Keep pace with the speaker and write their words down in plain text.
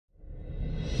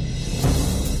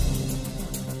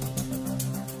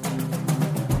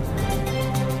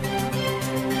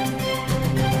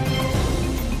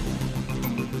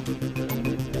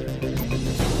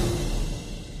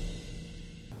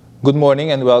Good morning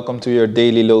and welcome to your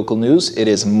daily local news. It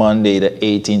is Monday, the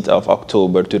 18th of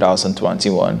October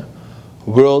 2021.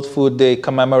 World Food Day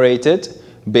commemorated.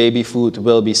 Baby food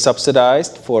will be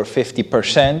subsidized for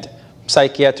 50%.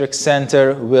 Psychiatric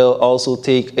Center will also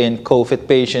take in COVID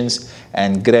patients,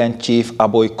 and Grand Chief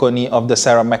Aboy Koni of the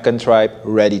Saramaccan tribe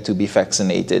ready to be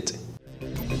vaccinated.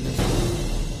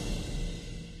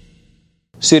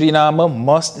 Suriname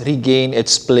must regain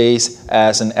its place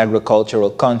as an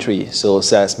agricultural country, so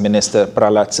says Minister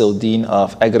Pralat Sildeen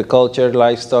of Agriculture,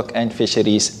 Livestock and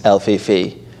Fisheries,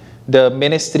 LVV. The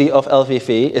Ministry of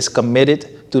LVV is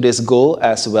committed to this goal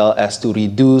as well as to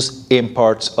reduce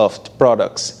imports of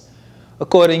products.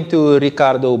 According to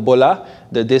Ricardo Bola,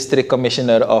 the District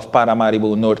Commissioner of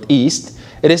Paramaribo Northeast,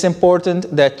 it is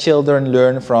important that children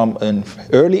learn from an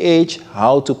early age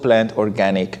how to plant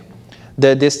organic.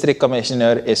 The District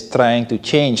Commissioner is trying to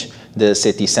change the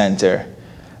city center.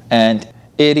 And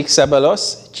Eric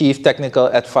Sabalos, Chief Technical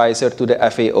Advisor to the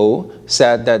FAO,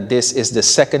 said that this is the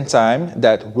second time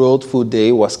that World Food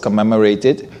Day was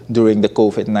commemorated during the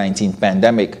COVID-19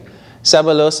 pandemic.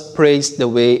 Sabalos praised the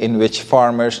way in which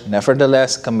farmers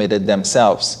nevertheless committed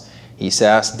themselves. He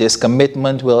says this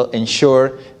commitment will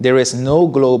ensure there is no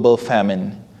global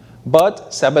famine. But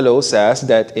Sabalos says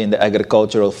that in the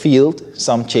agricultural field,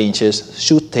 some changes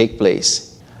should take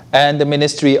place. And the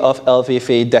Ministry of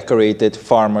LVV decorated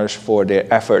farmers for their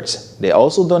efforts. They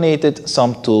also donated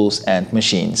some tools and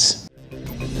machines.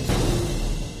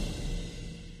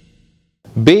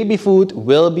 Baby food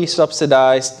will be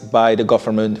subsidized by the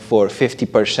government for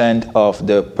 50% of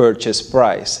the purchase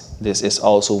price. This is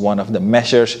also one of the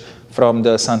measures from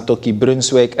the Santoki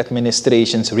Brunswick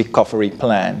administration's recovery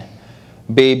plan.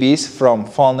 Babies from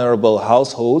vulnerable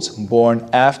households born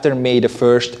after May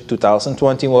 1st,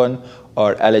 2021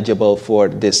 are eligible for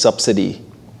this subsidy.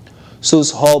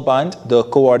 Soos Holband, the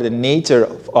coordinator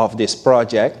of this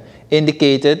project,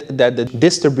 indicated that the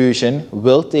distribution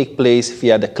will take place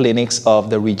via the clinics of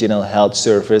the Regional Health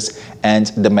Service and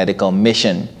the Medical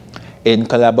Mission, in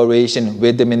collaboration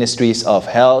with the Ministries of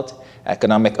Health,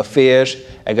 Economic Affairs,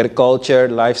 Agriculture,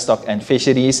 Livestock and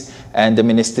Fisheries, and the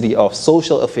Ministry of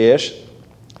Social Affairs,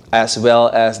 as well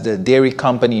as the dairy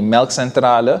company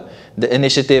Melkcentrale. The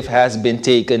initiative has been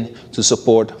taken to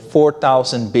support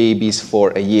 4,000 babies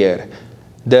for a year.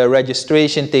 The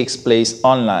registration takes place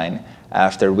online,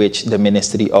 after which the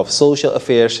Ministry of Social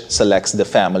Affairs selects the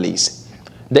families.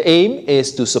 The aim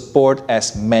is to support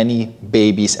as many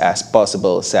babies as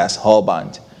possible, says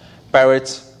Holband.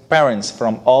 Parents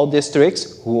from all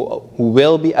districts who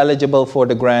will be eligible for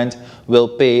the grant will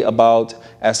pay about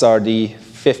SRD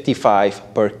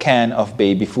 55 per can of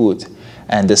baby food,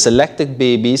 and the selected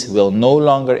babies will no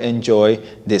longer enjoy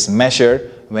this measure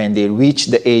when they reach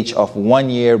the age of 1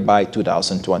 year by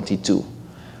 2022.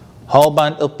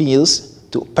 Holband appeals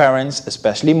to parents,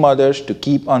 especially mothers, to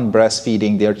keep on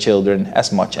breastfeeding their children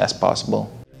as much as possible.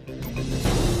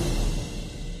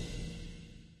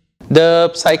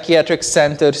 The Psychiatric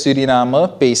Center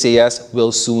Suriname, PCS,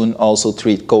 will soon also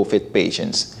treat COVID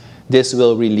patients. This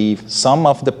will relieve some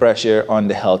of the pressure on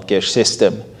the healthcare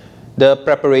system. The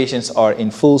preparations are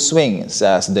in full swing,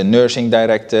 says the nursing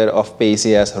director of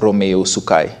PCS, Romeo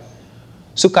Sukai.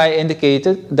 Sukai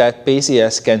indicated that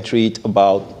PCS can treat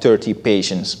about 30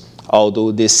 patients.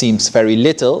 Although this seems very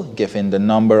little, given the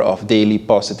number of daily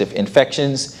positive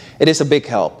infections, it is a big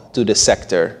help to the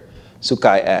sector.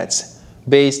 Sukai adds,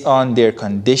 based on their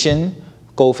condition,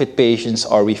 COVID patients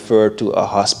are referred to a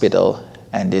hospital.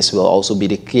 And this will also be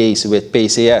the case with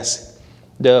PCS.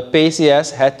 The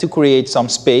PCS had to create some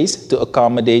space to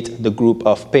accommodate the group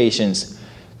of patients.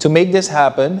 To make this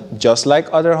happen, just like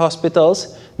other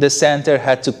hospitals, the center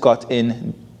had to cut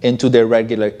into their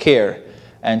regular care.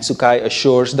 And Sukai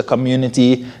assures the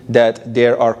community that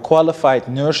there are qualified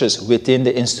nurses within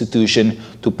the institution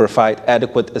to provide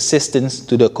adequate assistance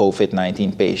to the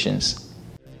COVID-19 patients.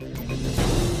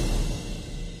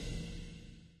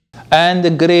 And the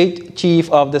great chief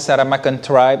of the Saramaccan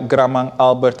tribe, Gramang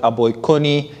Albert Aboy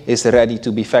Koni, is ready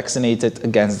to be vaccinated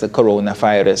against the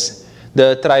coronavirus.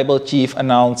 The tribal chief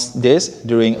announced this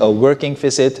during a working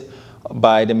visit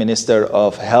by the Minister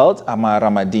of Health, Amar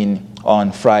Ramadin,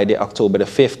 on Friday, October the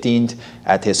 15th,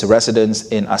 at his residence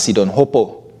in Asidon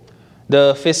Hopo.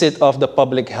 The visit of the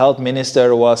Public Health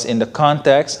Minister was in the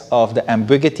context of the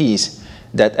ambiguities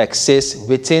that exist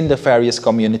within the various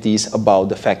communities about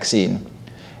the vaccine.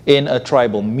 In a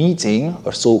tribal meeting,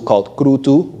 or so-called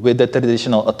Krutu, with the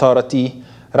traditional authority,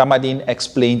 Ramadin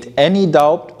explained any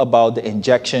doubt about the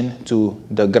injection to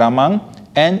the Gramang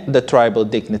and the tribal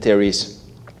dignitaries.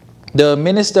 The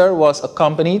minister was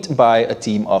accompanied by a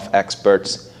team of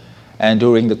experts. And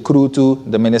during the crew too,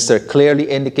 the minister clearly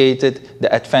indicated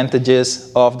the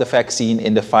advantages of the vaccine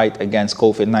in the fight against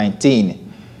COVID-19.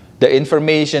 The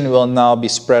information will now be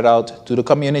spread out to the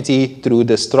community through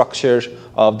the structure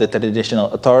of the traditional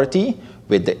authority,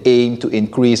 with the aim to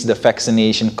increase the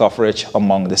vaccination coverage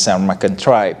among the Samarkand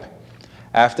tribe.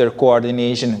 After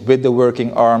coordination with the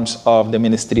working arms of the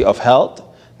Ministry of Health,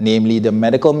 namely the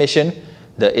medical mission,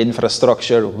 the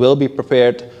infrastructure will be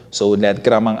prepared so that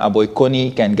Gramang Aboy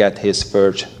Koni can get his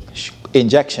first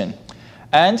injection,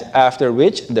 and after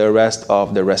which the rest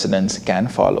of the residents can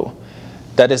follow.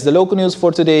 That is the local news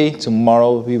for today.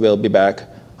 Tomorrow we will be back.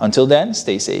 Until then,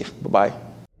 stay safe. Bye-bye.